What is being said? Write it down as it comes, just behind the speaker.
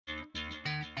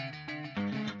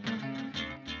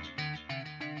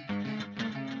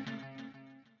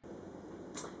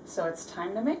so it's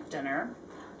time to make dinner.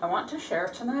 I want to share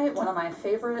tonight one of my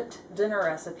favorite dinner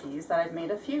recipes that I've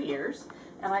made a few years,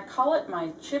 and I call it my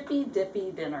Chippy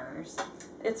Dippy dinners.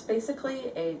 It's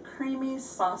basically a creamy,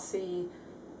 saucy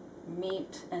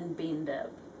meat and bean dip.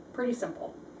 Pretty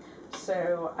simple.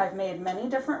 So I've made many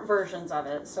different versions of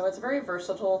it, so it's very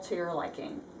versatile to your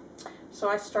liking. So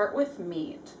I start with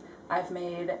meat. I've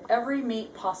made every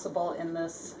meat possible in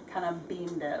this kind of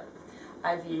bean dip.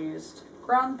 I've used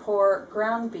ground pork,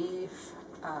 ground beef,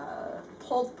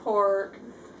 pulled pork,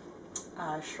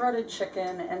 shredded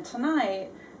chicken, and tonight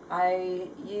I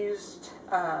used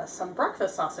some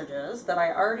breakfast sausages that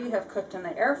I already have cooked in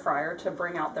the air fryer to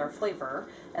bring out their flavor,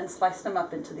 and sliced them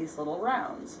up into these little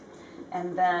rounds.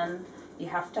 And then you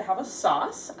have to have a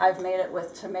sauce. I've made it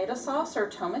with tomato sauce or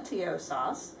tomatillo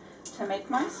sauce. To make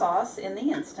my sauce in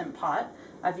the Instant Pot,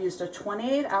 I've used a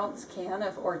 28-ounce can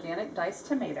of organic diced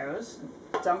tomatoes,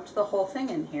 dumped the whole thing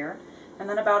in here, and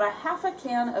then about a half a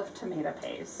can of tomato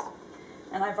paste.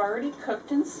 And I've already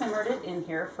cooked and simmered it in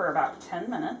here for about 10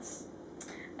 minutes.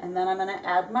 And then I'm going to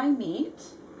add my meat.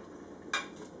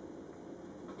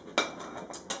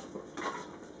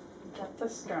 Get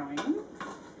this going.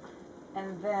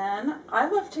 And then I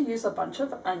love to use a bunch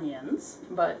of onions,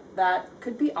 but that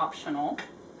could be optional.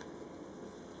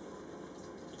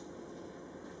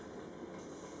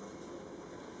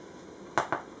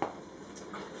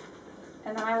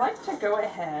 And then I like to go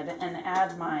ahead and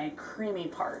add my creamy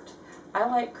part. I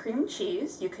like cream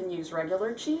cheese. You can use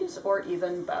regular cheese or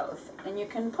even both. And you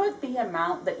can put the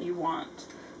amount that you want.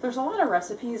 There's a lot of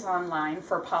recipes online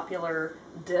for popular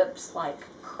dips like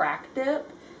crack dip,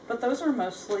 but those are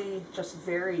mostly just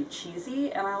very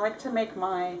cheesy, and I like to make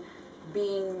my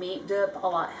bean meat dip a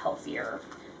lot healthier.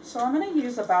 So I'm going to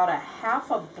use about a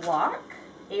half a block,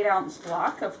 8-ounce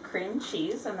block of cream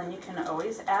cheese, and then you can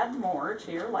always add more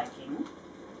to your liking.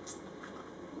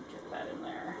 Get that in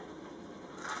there.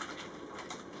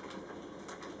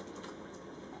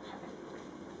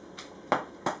 Okay.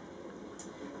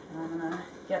 And I'm going to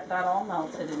get that all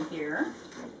melted in here.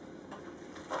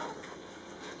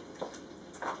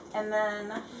 And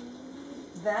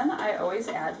then I always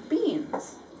add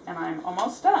beans, and I'm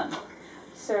almost done.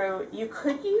 So you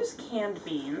could use canned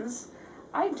beans.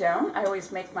 I don't. I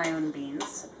always make my own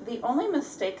beans. The only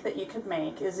mistake that you could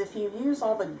make is if you use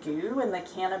all the goo in the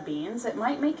can of beans, it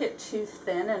might make it too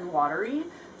thin and watery.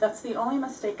 That's the only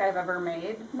mistake I've ever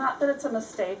made. Not that it's a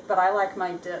mistake, but I like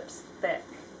my dips thick.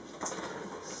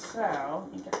 So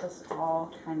let me get this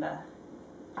all kind of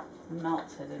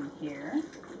melted in here.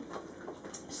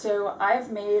 So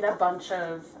I've made a bunch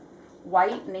of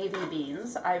white navy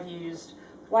beans. I've used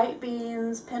white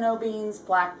beans, pinto beans,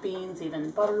 black beans, even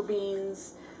butter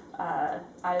beans.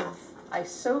 I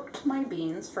soaked my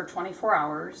beans for 24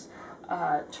 hours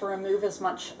to remove as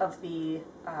much of the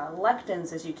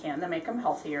lectins as you can to make them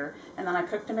healthier, and then I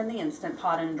cooked them in the Instant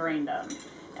Pot and drained them.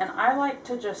 And I like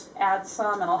to just add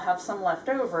some, and I'll have some left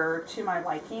over to my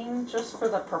liking, just for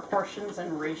the proportions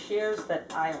and ratios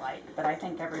that I like, but I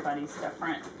think everybody's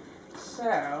different.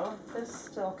 So this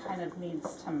still kind of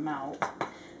needs to melt.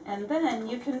 And then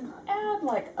you can add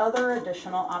like other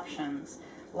additional options,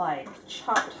 like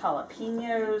chopped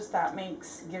jalapenos. That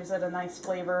gives it a nice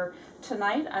flavor.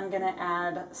 Tonight I'm going to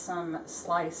add some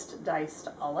sliced diced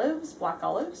olives, black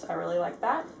olives. I really like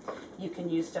that. You can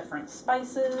use different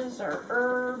spices or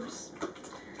herbs.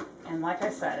 And like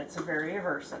I said, it's very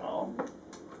versatile.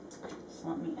 So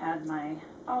let me add my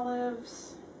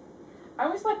olives. I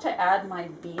always like to add my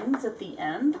beans at the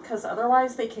end because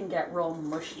otherwise they can get real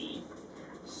mushy.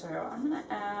 So I'm going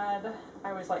to add,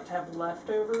 I always like to have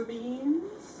leftover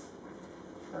beans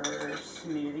for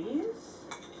smoothies.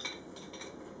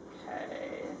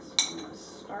 Okay, so I'm going to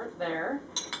start there.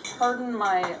 Pardon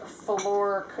my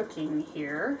floor cooking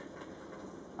here.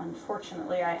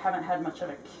 Unfortunately, I haven't had much of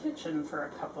a kitchen for a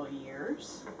couple of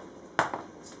years.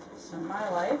 So my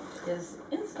life is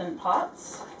Instant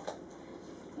Pots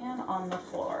and on the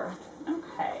floor.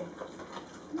 Okay,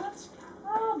 and that's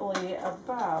probably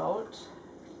about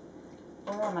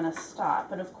where I'm going to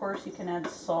stop. And of course you can add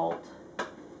salt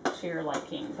to your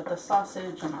liking, but the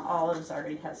sausage and the olives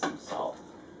already has some salt.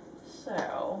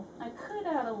 So I could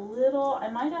add I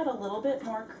might add a little bit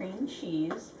more cream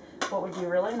cheese. What would be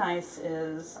really nice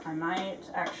is I might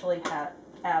actually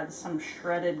add some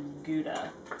shredded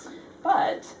Gouda.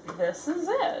 But this is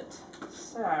it.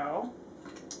 So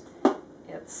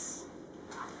it's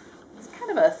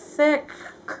kind of a thick,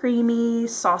 creamy,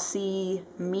 saucy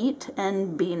meat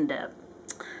and bean dip.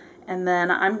 And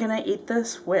then I'm gonna eat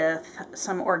this with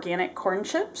some organic corn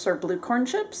chips or blue corn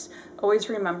chips. Always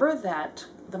remember that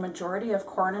the majority of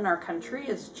corn in our country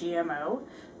is GMO.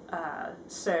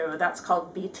 So that's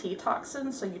called Bt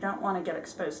toxin, so you don't want to get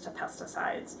exposed to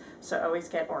pesticides. So always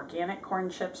get organic corn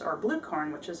chips or blue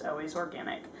corn, which is always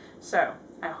organic. So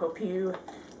I hope you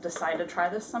decide to try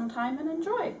this sometime and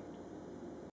enjoy.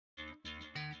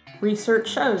 Research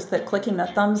shows that clicking the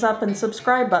thumbs up and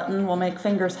subscribe button will make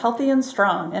fingers healthy and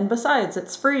strong, and besides,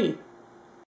 it's free.